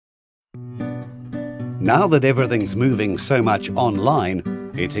Now that everything's moving so much online,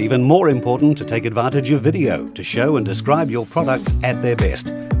 it's even more important to take advantage of video to show and describe your products at their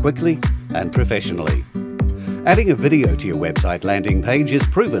best, quickly and professionally. Adding a video to your website landing page is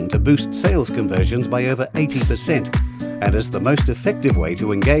proven to boost sales conversions by over 80% and is the most effective way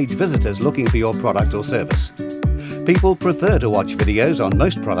to engage visitors looking for your product or service. People prefer to watch videos on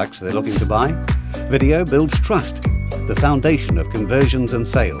most products they're looking to buy. Video builds trust, the foundation of conversions and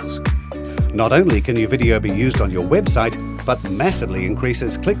sales. Not only can your video be used on your website, but massively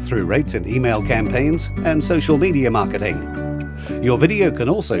increases click-through rates in email campaigns and social media marketing. Your video can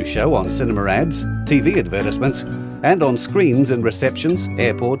also show on cinema ads, TV advertisements, and on screens in receptions,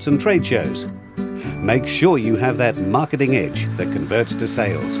 airports and trade shows. Make sure you have that marketing edge that converts to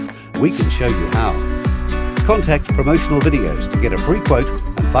sales. We can show you how. Contact Promotional Videos to get a free quote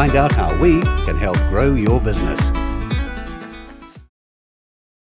and find out how we can help grow your business.